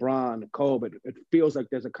Strahan, LeBron, Kobe, it feels like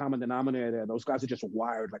there's a common denominator there. Those guys are just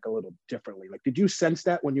wired like a little differently. Like, did you sense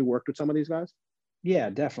that when you worked with some of these guys? Yeah,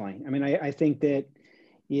 definitely. I mean, I think that,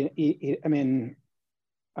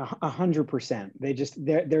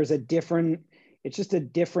 100%. It's just a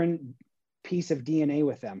different piece of DNA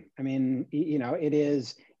with them. I mean, it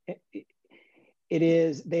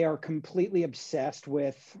is, they are completely obsessed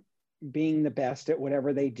with being the best at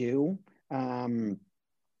whatever they do. And,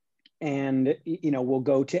 will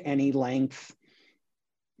go to any length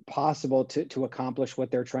possible to accomplish what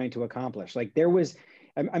they're trying to accomplish. Like I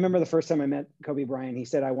remember the first time I met Kobe Bryant, he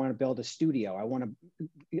said, I want to build a studio. I want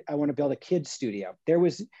to build a kid's studio.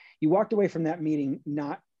 You walked away from that meeting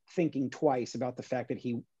not thinking twice about the fact that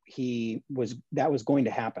that was going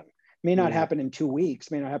to happen. May not happen in 2 weeks,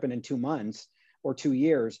 may not happen in 2 months or 2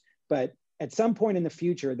 years, but at some point in the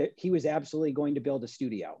future that he was absolutely going to build a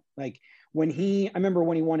studio. Like I remember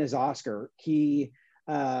when he won his Oscar, he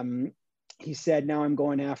said, now I'm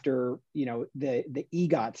going after, the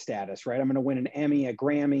EGOT status, right? I'm going to win an Emmy, a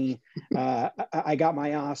Grammy. I got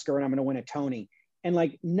my Oscar and I'm going to win a Tony. And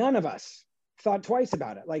like, none of us thought twice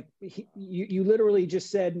about it. Like you literally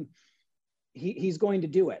just said, he's going to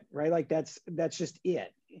do it, right? Like that's just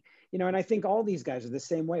it, and I think all these guys are the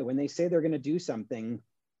same way. When they say they're going to do something,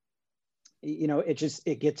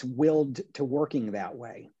 it gets willed to working that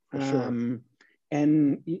way. For sure.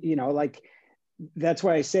 And, like, that's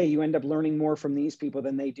why I say you end up learning more from these people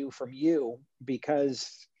than they do from you,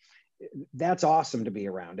 because that's awesome to be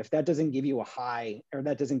around. If that doesn't give you a high, or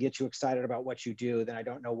that doesn't get you excited about what you do, then I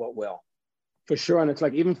don't know what will. For sure. And it's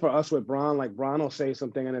like, even for us with Bron, like Bron will say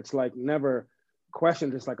something and it's like never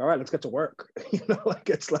questioned. It's like, all right, let's get to work. Like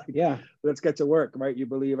it's like, yeah, let's get to work, right? You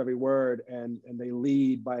believe every word, and they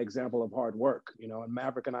lead by example of hard work, and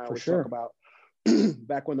Maverick and I always talk about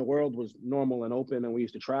back when the world was normal and open and we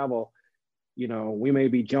used to travel, we may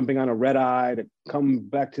be jumping on a red eye to come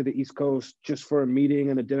back to the East Coast just for a meeting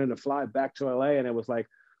and a dinner to fly back to LA. And it was like,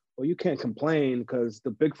 well, you can't complain because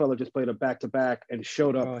the big fella just played a back-to-back and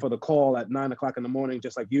showed up for the call at 9 o'clock in the morning,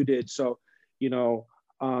 just like you did. So,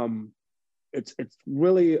 it's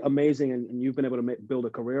really amazing. And you've been able to build a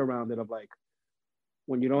career around it, of like,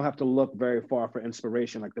 when you don't have to look very far for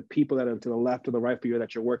inspiration, like the people that are to the left or the right for you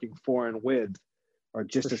that you're working for and with are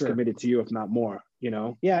just as committed to you, if not more,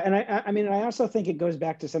 Yeah. And I mean, I also think it goes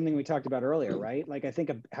back to something we talked about earlier, right? Like, I think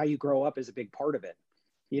of how you grow up is a big part of it.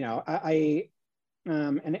 And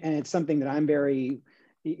it's something that I'm very,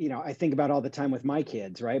 I think about all the time with my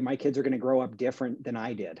kids, right? My kids are going to grow up different than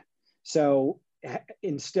I did. So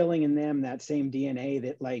instilling in them that same DNA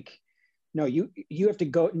that, like, no, you have to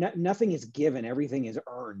go, nothing is given, everything is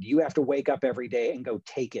earned. You have to wake up every day and go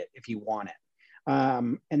take it if you want it.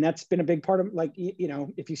 And that's been a big part of, like,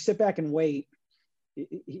 if you sit back and wait,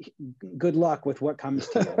 good luck with what comes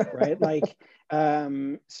to you, right? Like,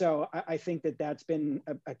 so I think that's been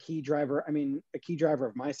a key driver. I mean, a key driver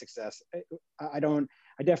of my success. I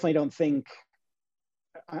definitely don't think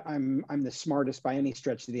I'm the smartest by any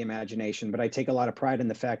stretch of the imagination, but I take a lot of pride in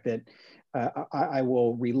the fact that I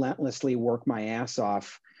will relentlessly work my ass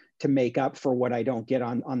off to make up for what I don't get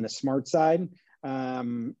on the smart side.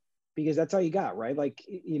 Because that's all you got, right? Like,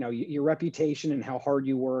 your reputation and how hard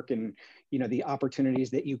you work, and, the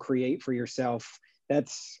opportunities that you create for yourself,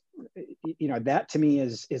 that's, that to me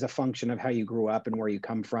is a function of how you grew up and where you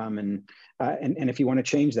come from. And if you want to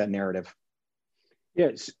change that narrative.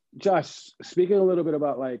 Yes. Josh, speaking a little bit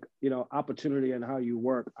about, like, opportunity and how you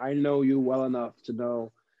work, I know you well enough to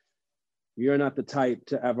know you're not the type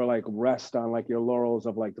to ever, like, rest on, like, your laurels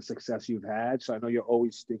of, like, the success you've had. So I know you're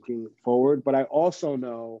always thinking forward, but I also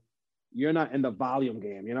know you're not in the volume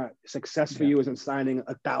game. You're not, success for you isn't signing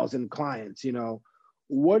 1,000 clients.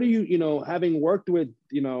 What do you, having worked with,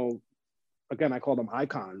 again, I call them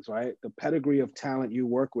icons, right? The pedigree of talent you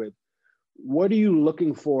work with, what are you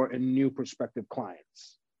looking for in new prospective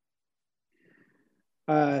clients?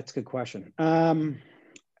 That's a good question.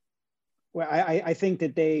 Well, I think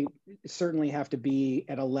that they certainly have to be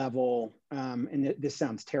at a level, and this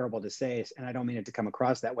sounds terrible to say, and I don't mean it to come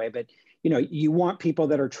across that way, but you want people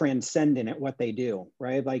that are transcendent at what they do,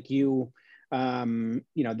 right? Like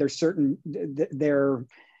there's certain, they're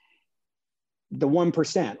the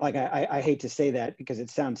 1%. Like I hate to say that because it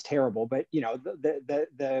sounds terrible, but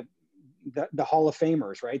the Hall of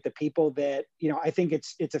Famers, right? The people that, I think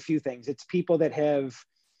it's a few things. It's people that have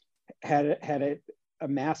had a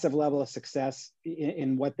massive level of success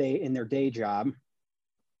in their day job,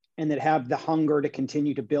 and that have the hunger to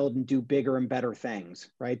continue to build and do bigger and better things,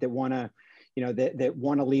 right? That want to, that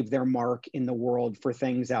want to leave their mark in the world for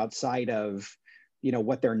things outside of,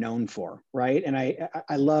 what they're known for, right? And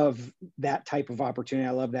I love that type of opportunity.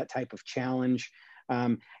 I love that type of challenge.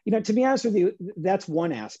 To be honest with you, that's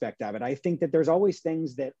one aspect of it. I think that there's always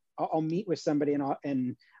things that I'll meet with somebody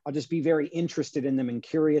and I'll just be very interested in them and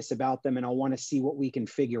curious about them, and I'll want to see what we can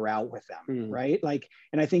figure out with them, right? Like,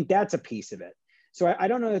 and I think that's a piece of it. So I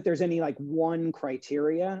don't know that there's any, like, one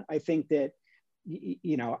criteria. I think that,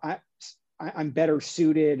 I'm better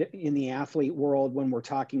suited in the athlete world when we're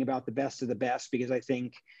talking about the best of the best, because I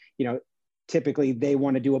think, typically they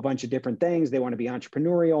want to do a bunch of different things. They want to be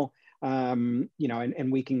entrepreneurial,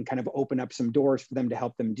 and we can kind of open up some doors for them to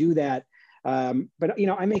help them do that. But,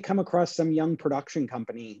 I may come across some young production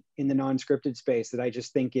company in the non-scripted space that I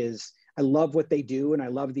just think I love what they do, and I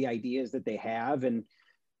love the ideas that they have. And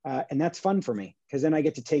that's fun for me, because then I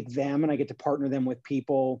get to take them and I get to partner them with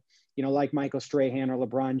people, like Michael Strahan or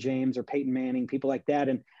LeBron James or Peyton Manning, people like that.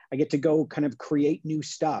 And I get to go kind of create new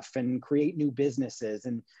stuff and create new businesses.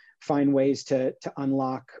 And find ways to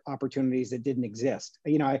unlock opportunities that didn't exist.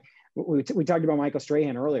 You know, we talked about Michael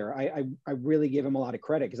Strahan earlier. I really give him a lot of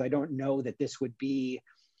credit because I don't know that this would be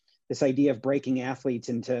this idea of breaking athletes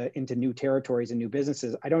into new territories and new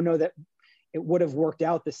businesses. I don't know that it would have worked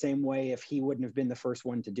out the same way if he wouldn't have been the first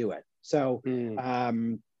one to do it. So,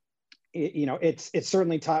 you know, it's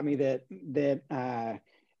certainly taught me that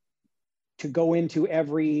to go into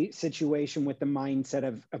every situation with the mindset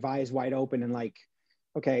of eyes wide open and like,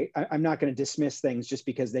 okay, I'm not going to dismiss things just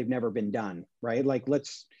because they've never been done, right? Like,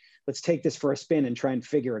 let's take this for a spin and try and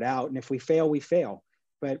figure it out. And if we fail, we fail,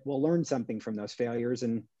 but we'll learn something from those failures.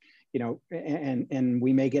 And, you know, and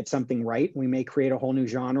we may get something right. We may create a whole new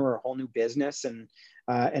genre or a whole new business. And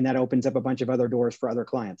that opens up a bunch of other doors for other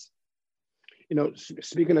clients. You know,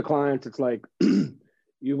 speaking of clients, it's like,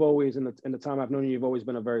 you've always, in the time I've known you, you've always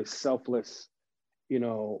been a very selfless, you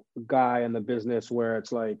know, guy in the business where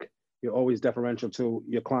it's like, you're always deferential to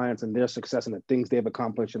your clients and their success and the things they've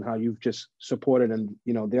accomplished and how you've just supported. And,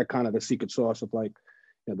 you know, they're kind of the secret sauce of like,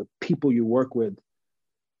 you know, the people you work with.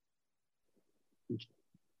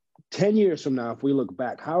 10 years from now, if we look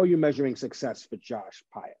back, how are you measuring success for Josh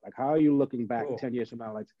Pyatt? Like, how are you looking back 10 years from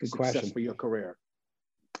now, like good success question for your career?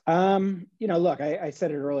 You know, look, I said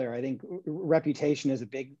it earlier. I think reputation is a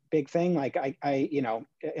big thing. Like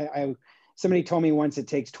somebody told me once it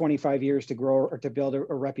takes 25 years to grow or to build a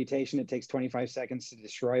reputation. It takes 25 seconds to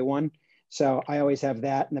destroy one. So I always have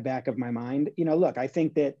that in the back of my mind. You know, look, I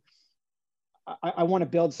think that I want to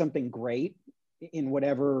build something great in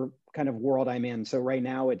whatever kind of world I'm in. So right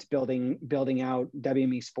now it's building out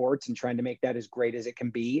WME Sports and trying to make that as great as it can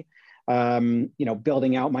be. You know,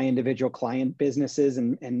 building out my individual client businesses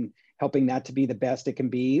and helping that to be the best it can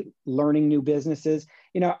be, learning new businesses.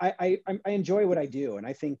 You know, I enjoy what I do. And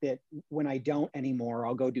I think that when I don't anymore,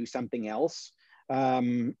 I'll go do something else.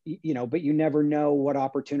 You know, but you never know what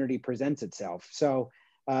opportunity presents itself. So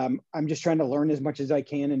I'm just trying to learn as much as I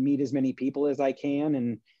can and meet as many people as I can.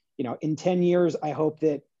 And, you know, in 10 years, I hope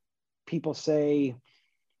that people say,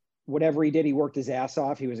 whatever he did, he worked his ass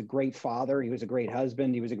off. He was a great father. He was a great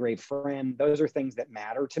husband. He was a great friend. Those are things that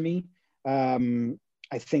matter to me.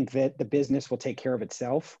 I think that the business will take care of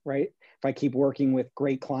itself, right? If I keep working with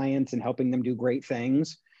great clients and helping them do great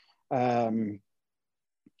things,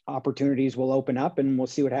 opportunities will open up and we'll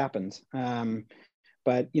see what happens.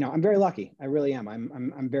 But, you know, I'm very lucky. I really am.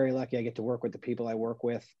 I'm very lucky. I get to work with the people I work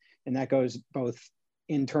with, and that goes both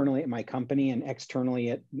internally at my company and externally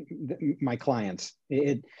at my clients.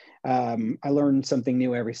 I learn something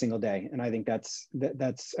new every single day. And I think that's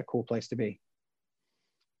a cool place to be.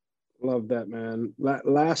 Love that, man.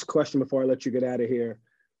 Last question before I let you get out of here.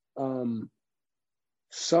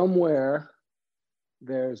 Somewhere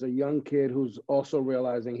there's a young kid who's also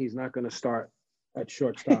realizing he's not going to start at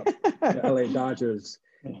shortstop, the LA Dodgers.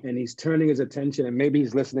 And he's turning his attention, and maybe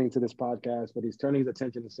he's listening to this podcast, but he's turning his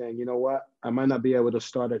attention and saying, you know what, I might not be able to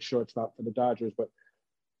start at shortstop for the Dodgers, but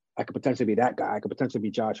I could potentially be that guy. I could potentially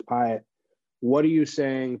be Josh Pyatt. What are you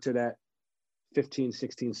saying to that 15,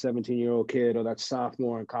 16, 17-year-old kid or that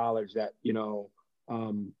sophomore in college that, you know,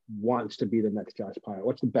 wants to be the next Josh Pyatt?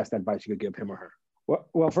 What's the best advice you could give him or her?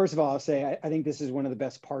 Well, first of all, I'll say I think this is one of the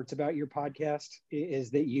best parts about your podcast is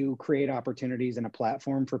that you create opportunities and a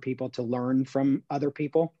platform for people to learn from other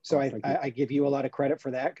people. So I give you a lot of credit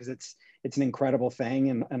for that because it's an incredible thing,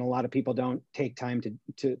 and a lot of people don't take time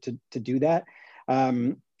to do that.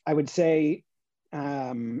 I would say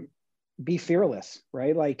be fearless,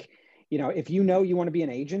 right? Like, you know, if you know you want to be an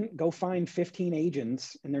agent, go find 15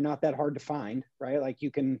 agents, and they're not that hard to find, right? Like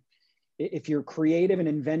you can. If you're creative and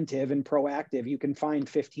inventive and proactive, you can find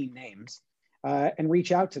 15 names and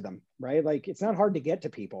reach out to them, right? Like it's not hard to get to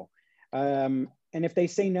people. And if they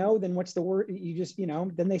say no, then what's the word? You just, you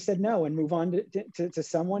know, then they said no and move on to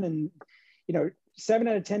someone. And, you know, 7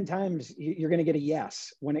 out of 10 times you're going to get a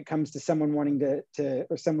yes when it comes to someone wanting to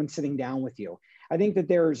or someone sitting down with you. I think that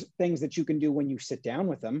there's things that you can do when you sit down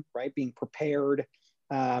with them, right? Being prepared,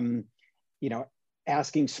 you know,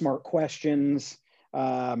 asking smart questions,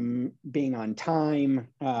 being on time,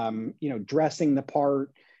 you know, dressing the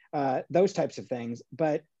part, those types of things.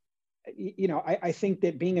 But, you know, I think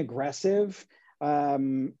that being aggressive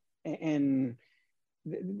and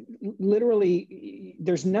literally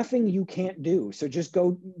there's nothing you can't do. So just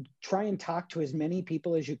go try and talk to as many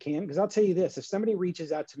people as you can. Because I'll tell you this, if somebody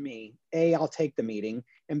reaches out to me, A, I'll take the meeting,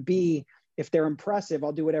 and B, if they're impressive,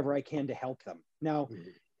 I'll do whatever I can to help them. Now,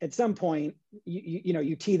 at some point, you know,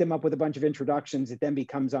 you tee them up with a bunch of introductions. It then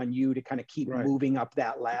becomes on you to kind of keep moving up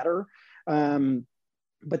that ladder.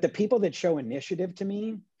 But the people that show initiative to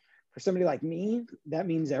me, for somebody like me, that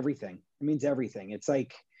means everything. It means everything. It's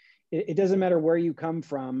like, it doesn't matter where you come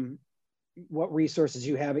from, what resources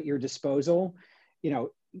you have at your disposal, you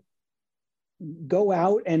know, go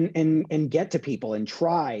out and get to people and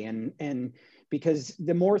try and because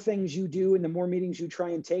the more things you do and the more meetings you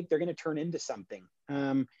try and take, they're going to turn into something.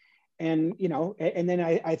 And, you know, and then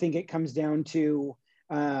I think it comes down to,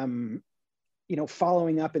 you know,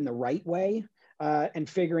 following up in the right way and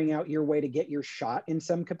figuring out your way to get your shot in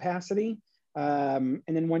some capacity. And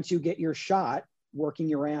then once you get your shot, working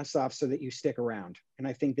your ass off so that you stick around. And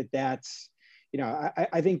I think that that's, you know,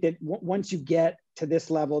 I think that once you get to this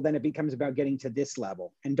level, then it becomes about getting to this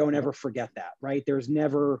level, and don't ever forget that, right? There's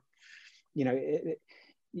never, you know,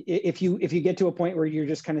 if you get to a point where you're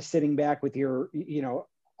just kind of sitting back with your, you know,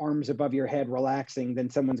 arms above your head, relaxing, then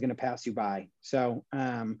someone's going to pass you by. So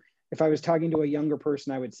if I was talking to a younger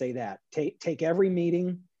person, I would say that take every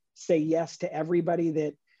meeting, say yes to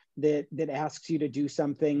everybody that asks you to do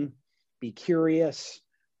something, be curious,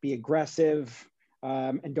 be aggressive,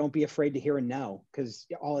 and don't be afraid to hear a no, because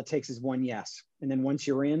all it takes is one yes. And then once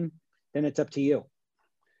you're in, then it's up to you.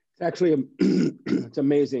 It's actually, it's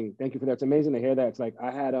amazing. Thank you for that. It's amazing to hear that. It's like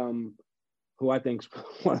I had, who I think is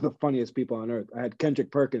one of the funniest people on earth. I had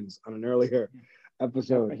Kendrick Perkins on an earlier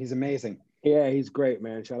episode. He's amazing. Yeah, he's great,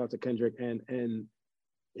 man. Shout out to Kendrick. And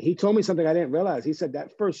he told me something I didn't realize. He said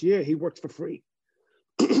that first year he worked for free.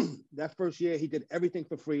 That first year he did everything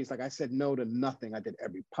for free. It's like I said no to nothing. I did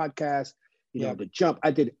every podcast, you know, the jump.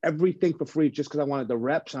 I did everything for free just because I wanted the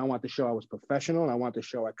reps and I wanted to show I was professional and I wanted to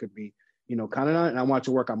show I could be, you know, kind of on it, and I wanted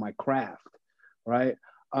to work on my craft, right?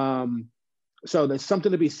 So there's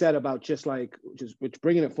something to be said about just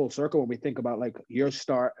bringing it full circle when we think about like your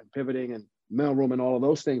start and pivoting and mailroom and all of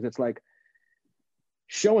those things. It's like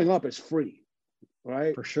showing up is free,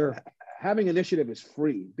 right? For sure. Having initiative is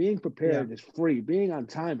free. Being prepared is free. Being on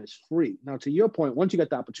time is free. Now, to your point, once you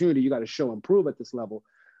get the opportunity, you got to show and prove at this level.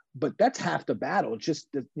 But that's half the battle. It's just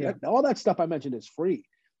all that stuff I mentioned is free.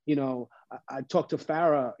 You know, I talked to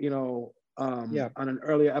Farah, you know, on an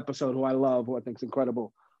earlier episode, who I love, who I think is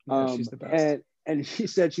incredible. She's the best. And she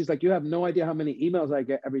said, she's like, you have no idea how many emails I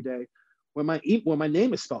get every day when my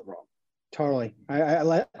name is spelled wrong. Totally.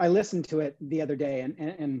 I listened to it the other day,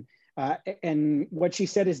 and what she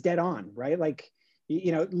said is dead on, right? Like,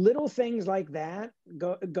 you know, little things like that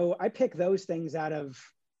go. I pick those things out of,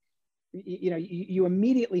 you know, you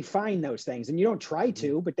immediately find those things, and you don't try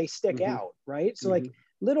to, but they stick out, right? So like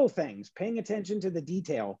little things, paying attention to the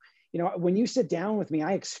detail. You know, when you sit down with me,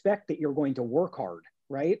 I expect that you're going to work hard,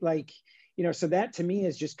 right? Like, you know, so that to me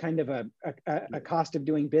is just kind of a cost of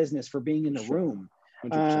doing business for being in the room.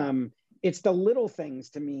 It's the little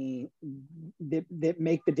things to me that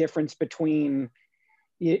make the difference between,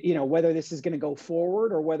 you know, whether this is going to go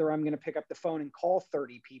forward or whether I'm going to pick up the phone and call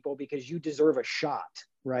 30 people because you deserve a shot,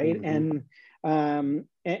 right? And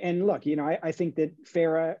look, you know, I think that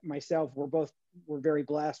Farah, myself, we're very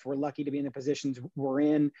blessed. We're lucky to be in the positions we're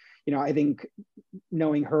in. You know, I think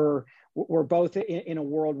knowing her, we're both in a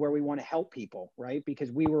world where we want to help people, right?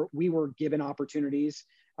 Because we were given opportunities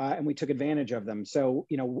and we took advantage of them. So,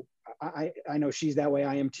 you know, I know she's that way.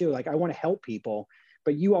 I am too. Like, I want to help people,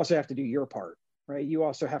 but you also have to do your part, right? You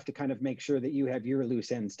also have to kind of make sure that you have your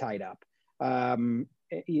loose ends tied up,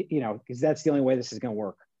 you know, because that's the only way this is going to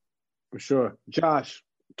work. For sure. Josh,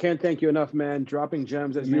 can't thank you enough, man. Dropping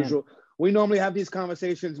gems as usual. We normally have these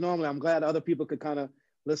conversations. I'm glad other people could kind of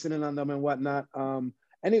listen in on them and whatnot.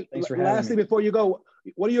 Thanks for having lastly, me. Before you go,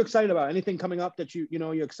 what are you excited about? Anything coming up that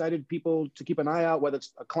you're excited people to keep an eye out, whether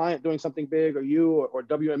it's a client doing something big or you or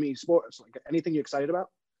WME Sports, like anything you're excited about?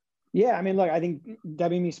 Yeah, I mean, look, I think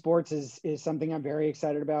WME Sports is something I'm very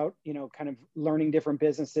excited about. You know, kind of learning different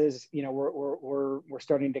businesses. You know, we're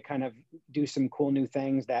starting to kind of do some cool new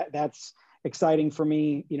things. That's exciting for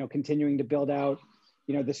me. You know, continuing to build out,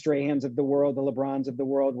 you know, the Strahans of the world, the LeBrons of the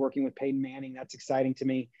world, working with Peyton Manning. That's exciting to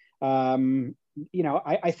me. You know,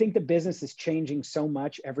 I think the business is changing so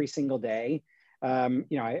much every single day. You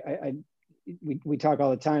know, we talk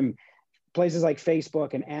all the time. Places like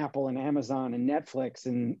Facebook and Apple and Amazon and Netflix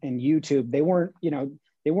and YouTube, they weren't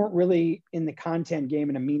really in the content game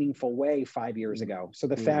in a meaningful way 5 years ago. So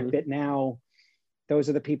the fact that now those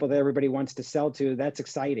are the people that everybody wants to sell to, that's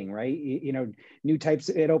exciting, right? You know, new types,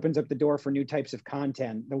 it opens up the door for new types of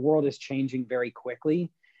content. The world is changing very quickly.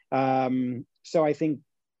 So I think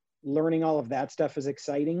learning all of that stuff is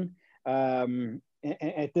exciting.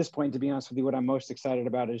 At this point, to be honest with you, what I'm most excited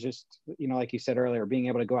about is just, you know, like you said earlier, being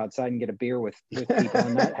able to go outside and get a beer with people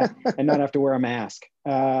and not have to wear a mask.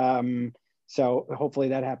 So hopefully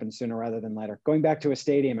that happens sooner rather than later. Going back to a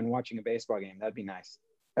stadium and watching a baseball game, that'd be nice.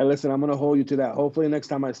 Hey, listen, I'm going to hold you to that. Hopefully next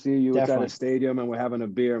time I see you, Definitely. It's at a stadium and we're having a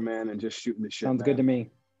beer, man, and just shooting the shit. Sounds good to me.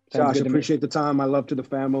 Josh, appreciate the time. My love to the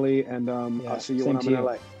family, and I'll see you when I'm in LA.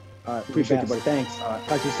 All right, appreciate you, buddy. Thanks. All right.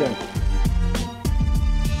 Talk to you soon.